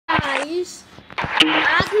Guys,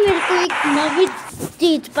 आज मेरे को एक नई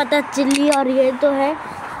चीज पता चली और ये तो है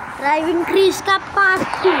ड्राइविंग क्रीज का पार्ट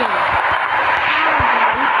 2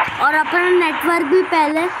 और अपना नेटवर्क भी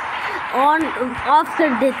पहले ऑन ऑफ कर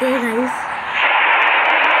देते हैं गाइस।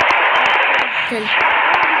 चल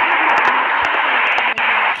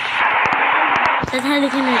तथा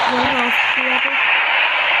लेकिन नेटवर्क ऑफ किया तो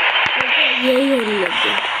यही होने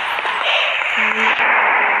लगे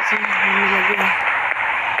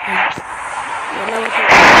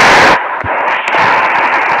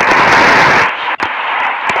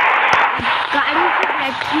गाड़ी से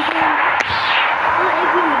बैठी तो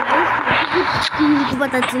एक मिनट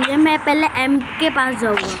पता चलिए। मैं पहले एम के पास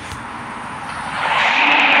जाऊंगा।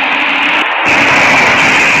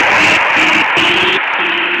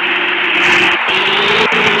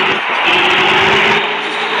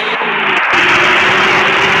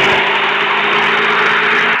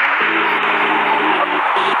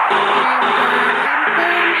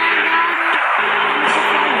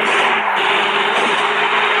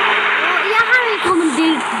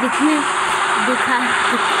 दिखा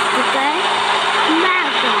चुका है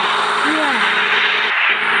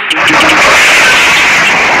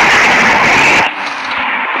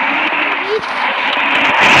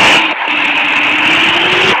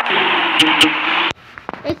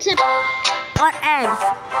एक्सेप्ट और एड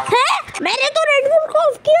है। मैंने तो रेड बुल को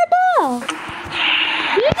ऑफ किया था।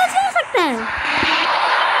 ये कैसे हो सकता है?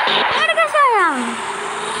 ऐड कैसे आया?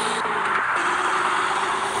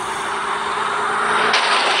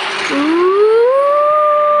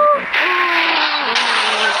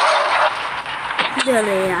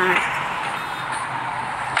 चले यार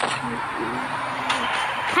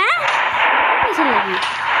हैं कैसे लगी?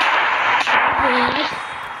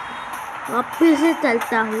 वापिस से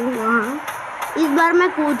चलता हूँ वहाँ। इस बार मैं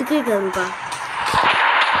कूद के करूँगा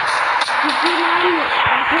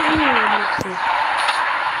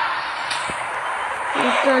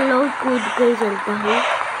चलो कूद के ही चलता हूँ।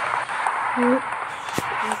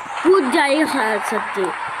 कूद जाइए सच्ची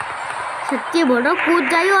सच्ची बोलो, कूद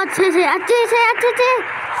जाइयो अच्छे से अच्छे से अच्छे से।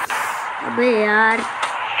 अबे यार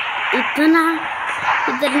इतने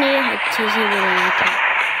अच्छे से बनाया था,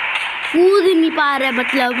 कूद ही नहीं पा रहे,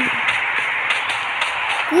 मतलब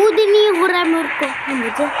कूद ही नहीं हो रहा है मेरे को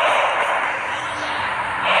मुझे।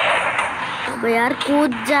 अबे यार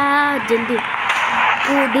कूद जा जल्दी।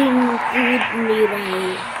 कूद नहीं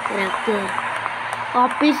रहे रखते।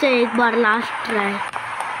 वापिस से एक बार लास्ट ट्राई।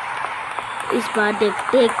 इस बार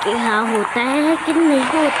देखते हैं कि हाँ होता है कि नहीं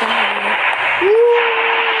होता है।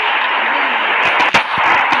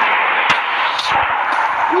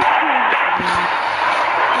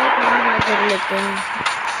 कर लेते हैं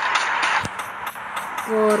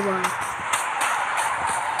और बार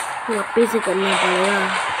वापिस से करना पड़ेगा।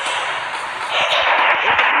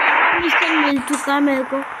 मिशन मिल चुका है मेरे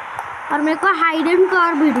को और मेरे को हाइडन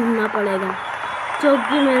कार भी ढूंढना पड़ेगा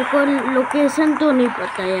क्योंकि मेरे को लोकेशन तो नहीं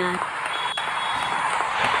पता यार।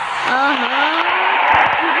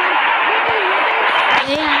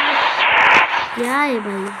 क्या है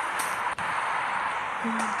भाई?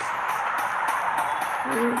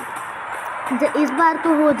 इस बार तो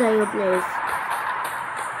हो जाएगा प्लीज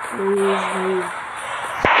भाई।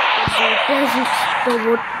 तो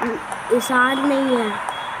वो आसान नहीं है,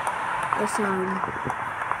 आसान।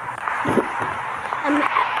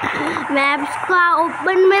 मैप्स का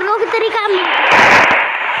ओपन मेरे को तरीका,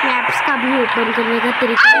 मैप्स का भी ओपन करने का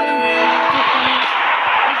तरीका।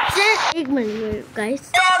 एक मिनट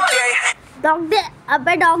गाइस, डॉग डे।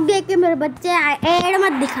 अबे डॉग डे के मेरे बच्चे एड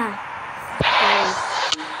मत दिखा।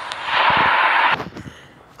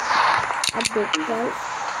 अब देखो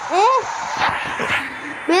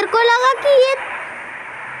मेरे को लगा कि ये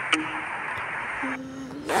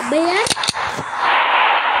अबे यार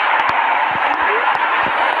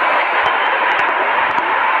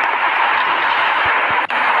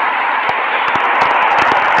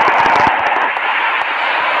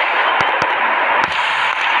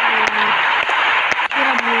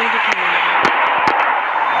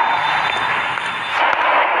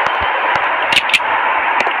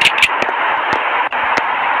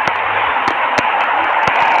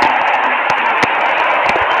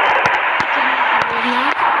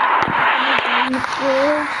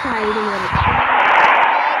साइड में रखा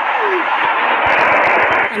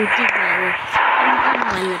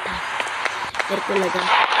मारना था मेरे को लगा।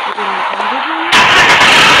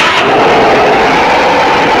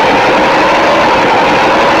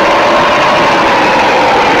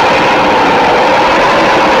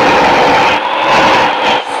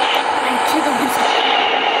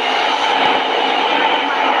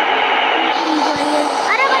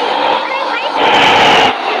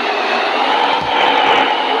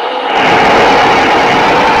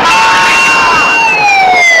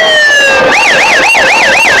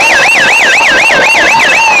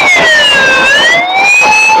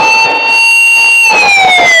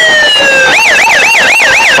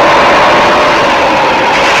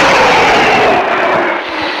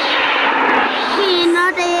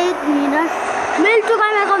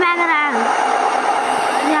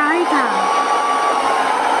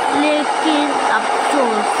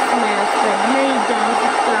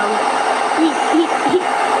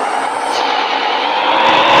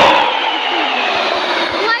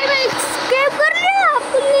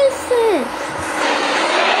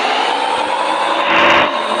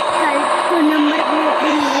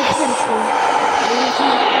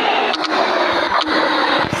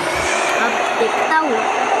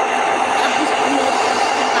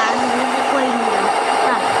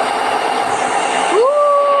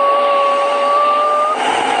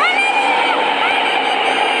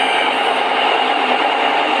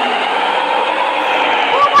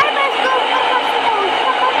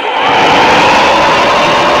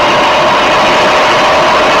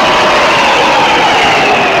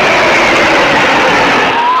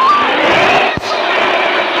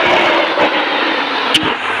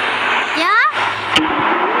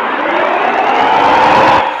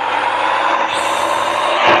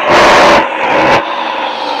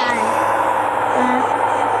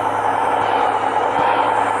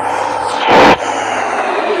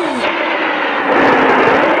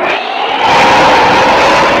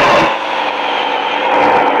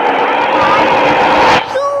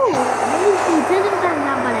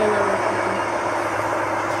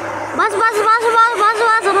 बस बस बस बस बस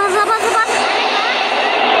बस बस बस बस।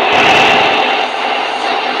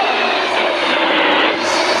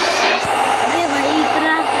 अरे भाई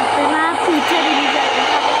इतना इतना पीछे भी नहीं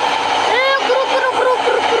जाएगा। रुक रुक रुक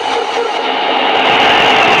रुक रुक रुक रुक रुक।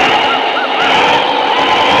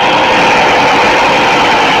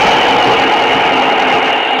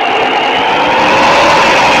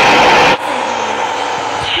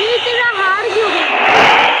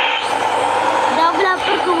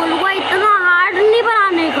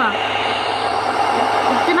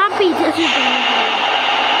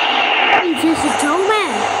 पीछे से जाऊं मैं।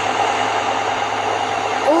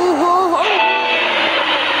 ओहो हो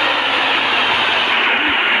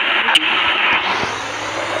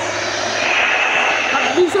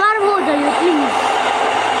अब इस बार हो जाइए प्लीज।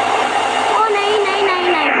 ओ नहीं नहीं नहीं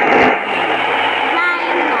नहीं नहीं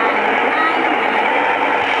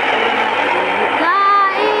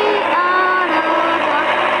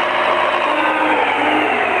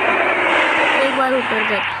एक बार ऊपर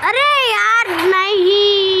जाए। अरे यार नहीं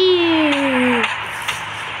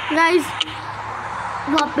गाइस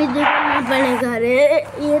वापस देखना पड़ेगा। रे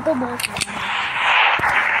ये तो बहुत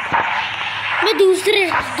मैं दूसरे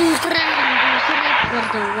कर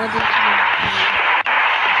दूंगा।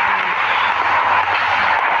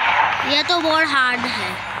 ये तो बहुत हार्ड है।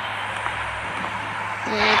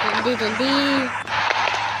 जल्दी जल्दी।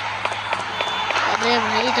 अरे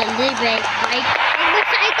भाई जल्दी बाइक एक बार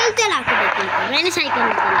साइकिल चला के देखिए। मैंने साइकिल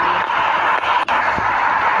नहीं चलाई।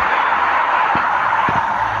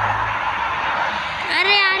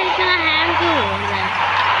 अरे यार इतना हैंग क्यों हो रहा है?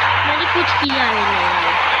 मैंने कुछ किया नहीं।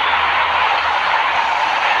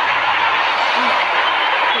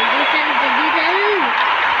 जल्दी चल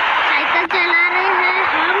साइकिल चला रहे हैं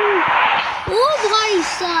हम। ओ भाई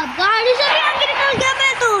साहब गाड़ी से भी आगे निकल गया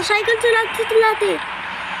मैं तो। साइकिल चलाते चलाते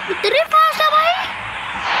इतने फास्ट है भाई।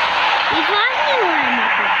 ये फास्ट नहीं हो रहा है मेरे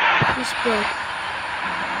को इस पर।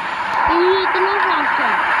 ये इतना फास्ट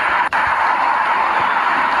है।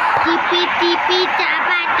 टिपी टिपी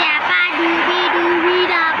चापा चापा डूबी डूबी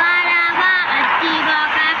डाबा डाबा अच्छी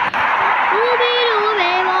बाबा डूबी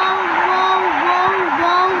डूबे वो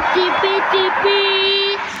टिपी टिपी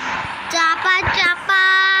चापा चापा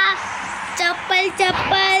चप्पल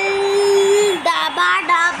चप्पल डाबा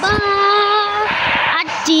डाबा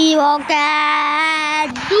अच्छी बाबा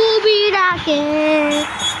डूबी डाके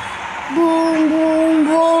बूम बूम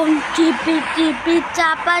बूम टिपी टिपी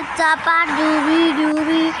चापा चापा डूबी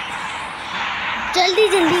डूबी। जल्दी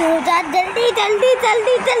जल्दी हो जा। जल्दी जल्दी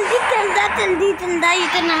जल्दी जल्दी चल जा।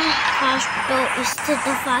 इतना फास्ट तो इससे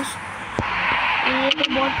तो फास्ट। ये तो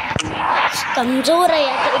बहुत कमज़ोर है।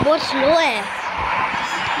 तो बहुत स्लो है।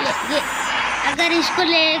 ये अगर इसको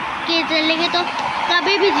लेके चलेंगे तो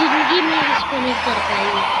कभी भी ज़िंदगी में इसको नहीं कर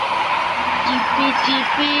पाएंगे। चिपी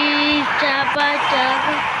चिपी चापा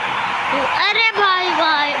चापा। अरे भाई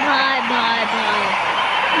भाई भाई भाई भाई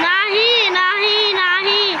नहीं नहीं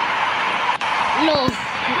नहीं। लो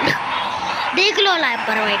देख लो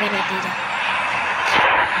लापरवाही का नतीजा।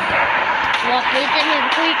 वापस से मेरे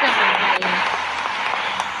को ही करना चाहिए।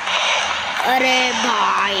 अरे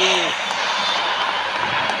भाई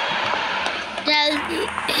जल्दी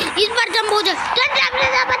इस बार जंप हो जाए।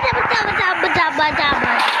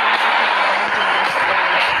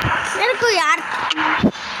 मेरे को यार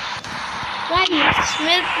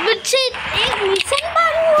मुझसे एक मिशन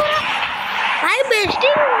पार नहीं हो रहा भाई।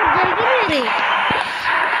 बेस्टिंग हो जाएगी मेरी।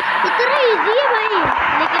 इतना इजी है भाई।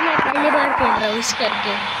 लेकिन मैं पहली बार खेल रहा हूँ इस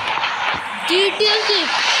करके GTA 6।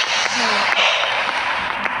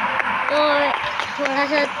 तो थोड़ा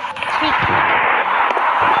सा ठीक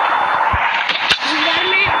इस बार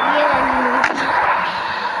मैं ये वाली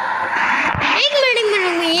एक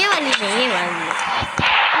मिनट में ये वाली नहीं। मैं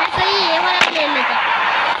कहीं ये वाला ले लेता।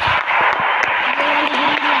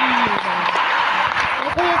 मेरे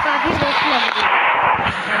को ये काफी बेस्ट लग रही है।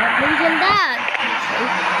 जल्दा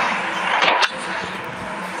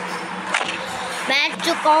बैठ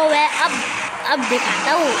चुका हूँ मैं। अब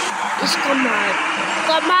दिखाता हूँ इसको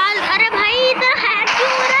कमाल। अरे भाई इधर हैक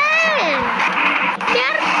क्यों हो रहा है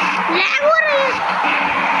यार? लैग हो रहा है।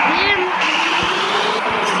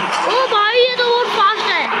 ओ भाई ये तो बहुत फास्ट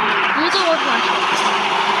है। ये तो बहुत फास्ट है।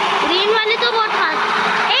 ग्रीन वाली तो बहुत फास्ट।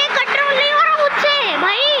 कंट्रोल नहीं हो रहा मुझसे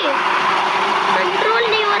भाई। कंट्रोल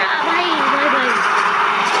नहीं हो रहा भाई भाई भाई।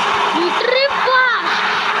 इतनी फास्ट।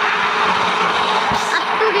 अब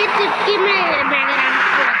तो ये चिपकी में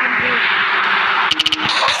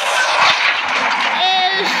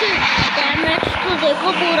डैमेज तो देखो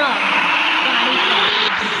पूरा गाड़ी का।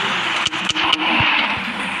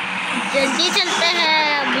 जल्दी चलते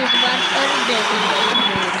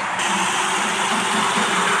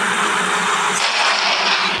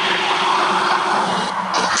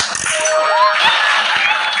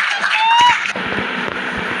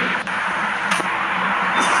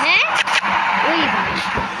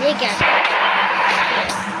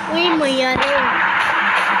मैया रे।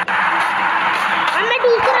 अब मैं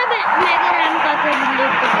दूसरा मेगा रैम का कोड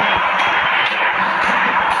डिलीट कर रहा हूँ।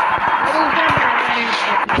 दूसरा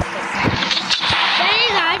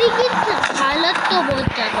गाड़ी की हालत तो बहुत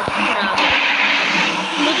ज़्यादा खराब है।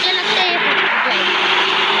 मुझे लगता है ये फट जाएगी।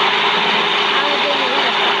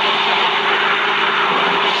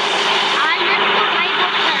 हालत तो भाई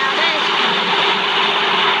बहुत खराब है इसकी।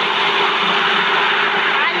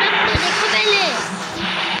 हालत तो देखो पहले,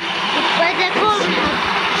 ऊपर देखो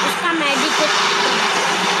इसका मेडिकेट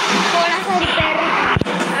थोड़ा सा रिपेयर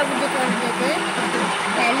अब दिखा देते।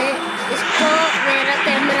 पहले इसको मेरा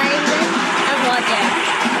कैमरा अब हो जाए।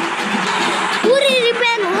 पूरी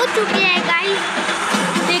रिपेयर हो चुकी है गाइस,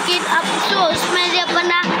 लेकिन अफसोस मैंने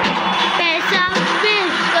अपना पैसा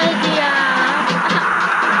वेस्ट कर दिया।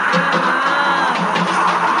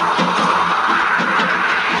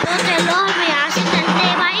 तो चलो हम यहाँ से चलते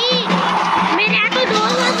हैं भाई। मेरे यहाँ तो 2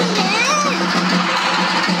 मशीन है।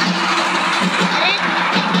 अरे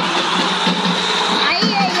भाई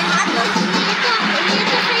यहाँ तो ये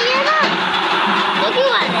तो सही है ना, तो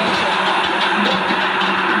क्यों आ रहे हैं?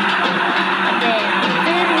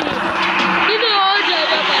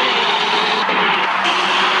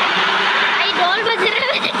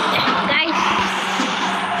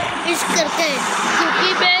 करते हैं क्योंकि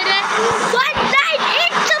मेरे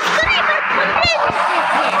 198 सब्सक्राइबर कंप्लीट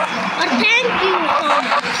और थैंक यू सो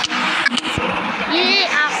मच। ये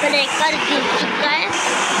आपने कर चुका है,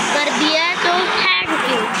 कर दिया है, तो थैंक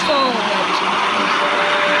यू सो मच।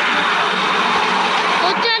 तो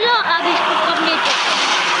चलो अब इसको कंप्लीट करते हैं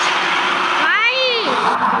भाई।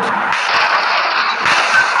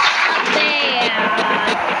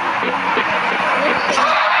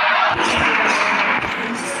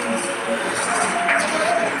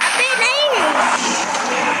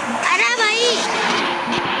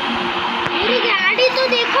 तो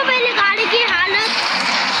देखो पहले गाड़ी की हालत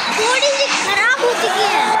थोड़ी सी खराब हो चुकी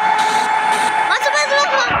है। बस बस बस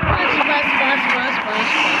बस बस बस बस बस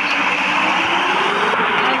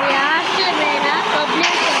अब यहाँ से मेरा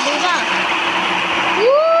कंप्लीट कर दूंगा।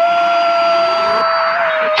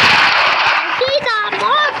 सीधा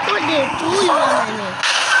बहुत को देखूँ मैंने।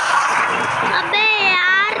 अबे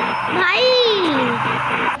यार भाई,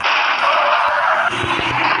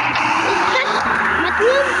 इसका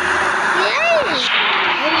मतलब थोड़ा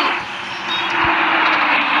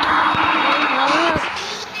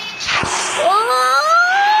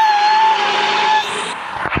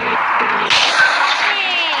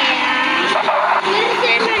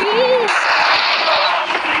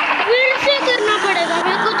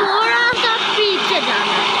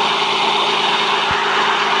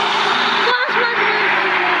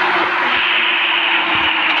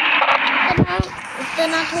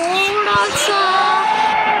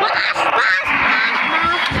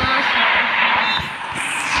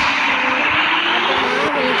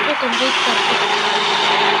सा कंप्लीट करते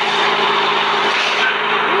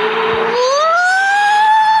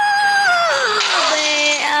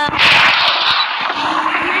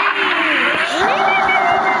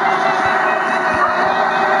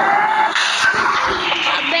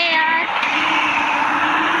अबे यार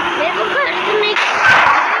मेरे को घर नहीं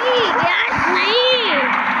यार, नहीं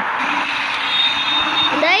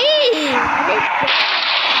नहीं देखना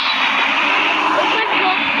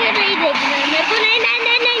मेरे को। नहीं नहीं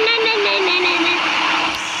नहीं नहीं नहीं नहीं नहीं नहीं नहीं नहीं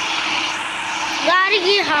गाड़ी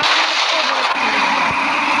की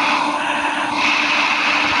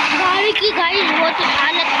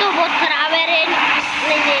हालत तो बहुत खराब है रे।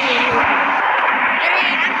 नहीं नहीं नहीं अरे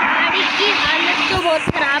यार गाड़ी की हालत तो बहुत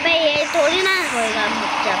खराब है, ये थोड़ी ना होएगा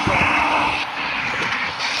मुझसे।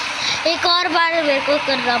 एक और बार मेरे को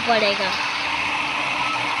करना पड़ेगा।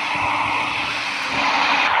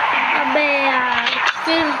 अबे यार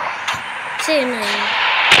फिर से नहीं,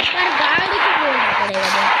 पर गाड़ी को बोलना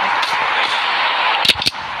पड़ेगा।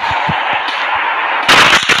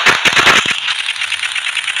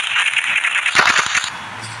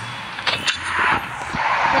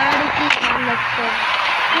 गाड़ी की हालत तो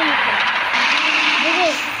देखो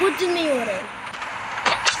कुछ नहीं हो रहा है,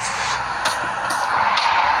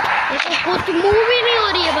 देखो कुछ मूव भी नहीं हो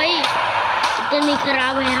रही है भाई, इतनी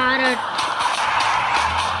खराब है हालत।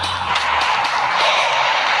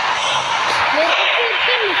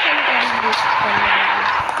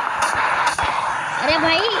 अरे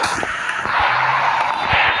भाई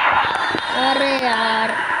अरे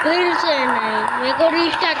यार फिर से नहीं, मेरे को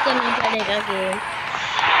रीस्टार्ट करना पड़ेगा गेम।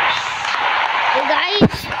 तो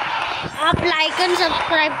गाइस आप लाइक एंड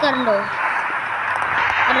सब्सक्राइब कर लो।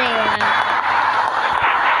 अरे यार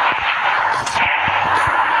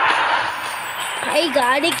भाई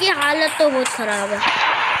गाड़ी की हालत तो बहुत खराब है,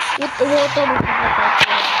 वो तो मुझे पता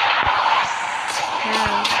है।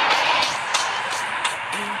 हाँ।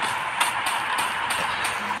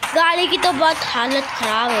 गाड़ी की तो बहुत हालत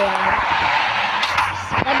खराब है यार।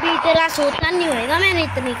 अभी तेरा सोचना नहीं होएगा मैंने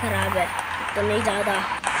इतनी खराब है तो नहीं ज़्यादा।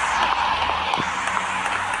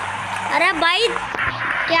 अरे भाई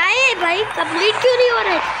क्या है भाई, कंप्लीट क्यों नहीं हो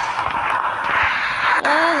रहे?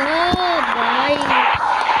 ओहो भाई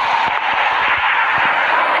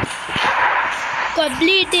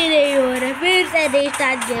कंप्लीट ही नहीं हो रहा, फिर से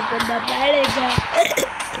रिस्टार्ट करना पड़ेगा।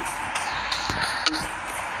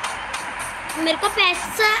 मेरे को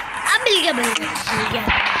पैसा अब मिल गया, मिल गया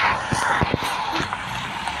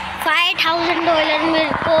 $5,000 मेरे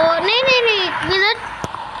को। नहीं नहीं नहीं मिनट,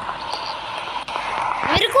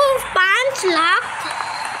 मेरे को 5 लाख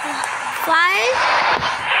 5।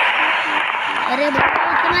 अरे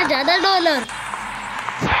इतना ज़्यादा डॉलर,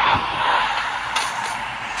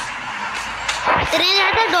 इतने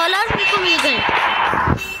ज़्यादा डॉलर मेरे को मिल गए।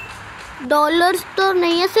 डॉलर्स तो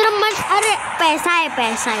नहीं है सिर्फ मन, अरे पैसा है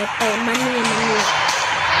मनी है मनी है।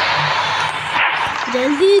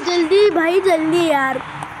 जल्दी जल्दी भाई जल्दी यार,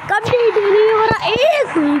 कंप्लीट नहीं हो रहा।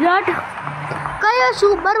 1 मिनट, कहीं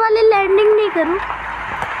सुपर वाली लैंडिंग नहीं करूं?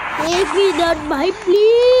 1 मिनट भाई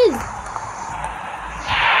प्लीज।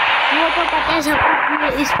 वो तो पता है सब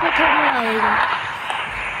कुछ, इस पे थोड़ा आएगा।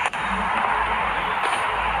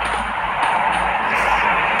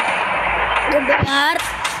 यार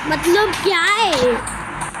मतलब क्या है,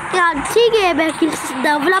 क्या अच्छी गेम है? किस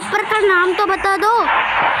डेवलपर का नाम तो बता दो।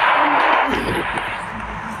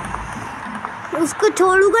 उसको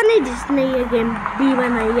छोड़ूंगा नहीं जिसने ये गेम भी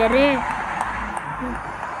बनाई है रे।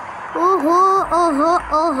 ओहो ओहो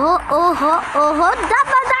ओहो ओहो ओहो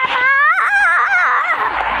दबा दबा,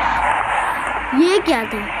 ये क्या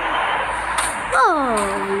था?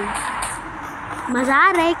 मज़ा आ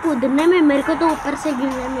रहा है कूदने में, मेरे को तो ऊपर से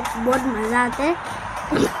गिरने में बहुत मज़ा आता है।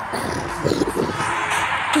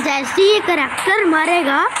 जैसे ये करैक्टर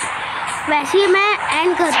मरेगा वैसे ही मैं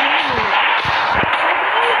एंड कर दूँगा।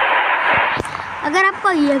 अगर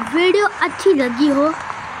आपको ये वीडियो अच्छी लगी हो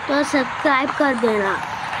तो सब्सक्राइब कर देना,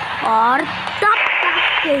 और तब तक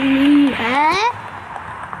के लिए है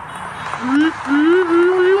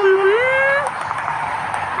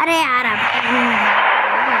अरे यार आप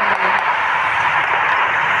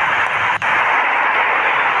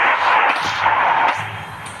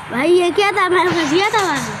भाई ये क्या था? मैं फंस गया था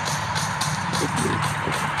वहाँ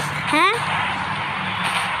हैं,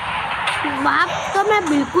 वहाँ तो मैं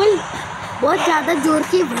बिल्कुल बहुत ज़्यादा जोर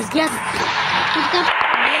की फंस गया था।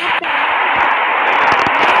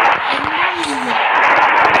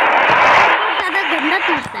 ज़्यादा गंदा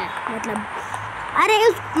टूटता है मतलब, अरे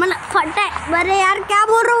उस मतलब फटा है। अरे यार क्या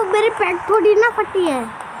बोल रहा हूँ, मेरी पैंट थोड़ी ना फटी है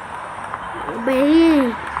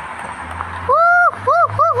भाई।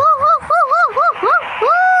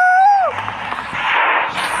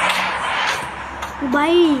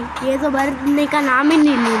 भाई ये तो भरने का नाम ही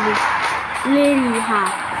नहीं ले ली। हाँ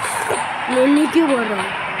ले ली, क्यों बोल रहा हूँ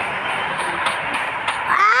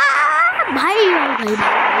भाई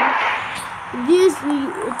दिस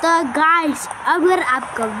तो गाइस, अगर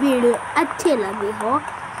आपका वीडियो अच्छे लगे हो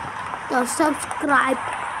तो सब्सक्राइब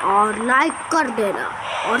और लाइक कर देना,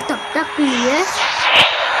 और तब तक के लिए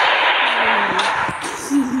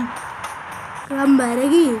हम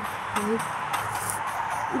मरेगी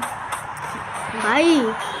भाई।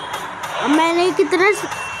 मैंने कितने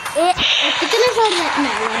सारे,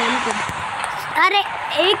 अरे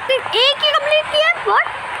एक ही कंप्लीट किया व्हाट?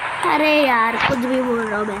 अरे यार कुछ भी बोल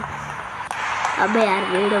रहा हूँ मैं। अबे यार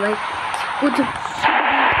वीडियो भाई कुछ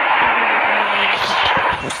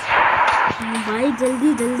भाई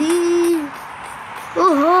जल्दी जल्दी।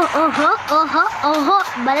 ओहो ओहो ओहो ओहो,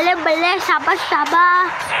 बल्ले बल्ले, शाबाश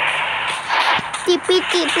शाबाश, टिपी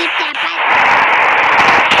टिपी टैपा।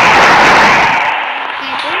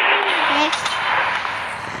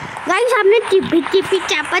 गाइस आपने टिपी टिपी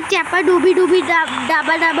चापा चापा डूबी डूबी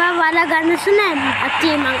डाबा डाबा वाला गाना सुना है?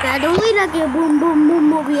 अच्छी मंगा दूंगी लगे बूम बूम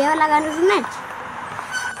बूम बूम, ये वाला गाना सुना है?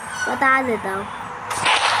 बता देता हूँ,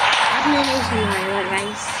 आपने नहीं सुना है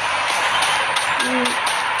गाइस।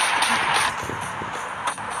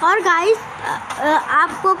 और गाइस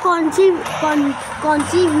आपको कौन सी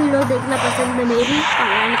वीडियो देखना पसंद है मेरी,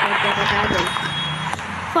 कमेंट करके बता दो।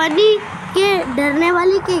 फनी के डरने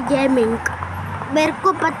वाली के गेमिंग, मेरे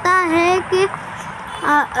को पता है कि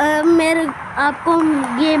मेरे आपको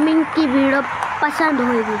गेमिंग की वीडियो पसंद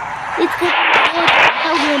होगी, इसके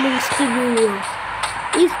तो गेमिंग की वीडियो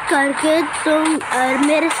इस करके तुम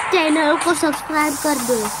मेरे चैनल को सब्सक्राइब कर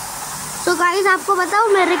दो। तो गाइस आपको बताओ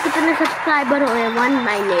मेरे कितने सब्सक्राइबर हुए?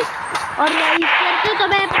 198। और मैं इस करके तो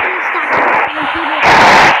मैं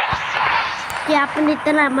कि आपने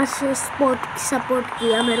इतना मस्त सपोर्ट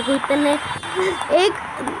किया मेरे को, इतने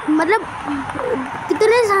मतलब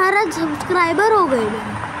कितने सारा सब्सक्राइबर हो गए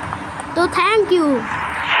मेरे, तो थैंक यू,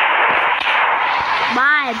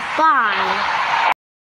 बाय बाय।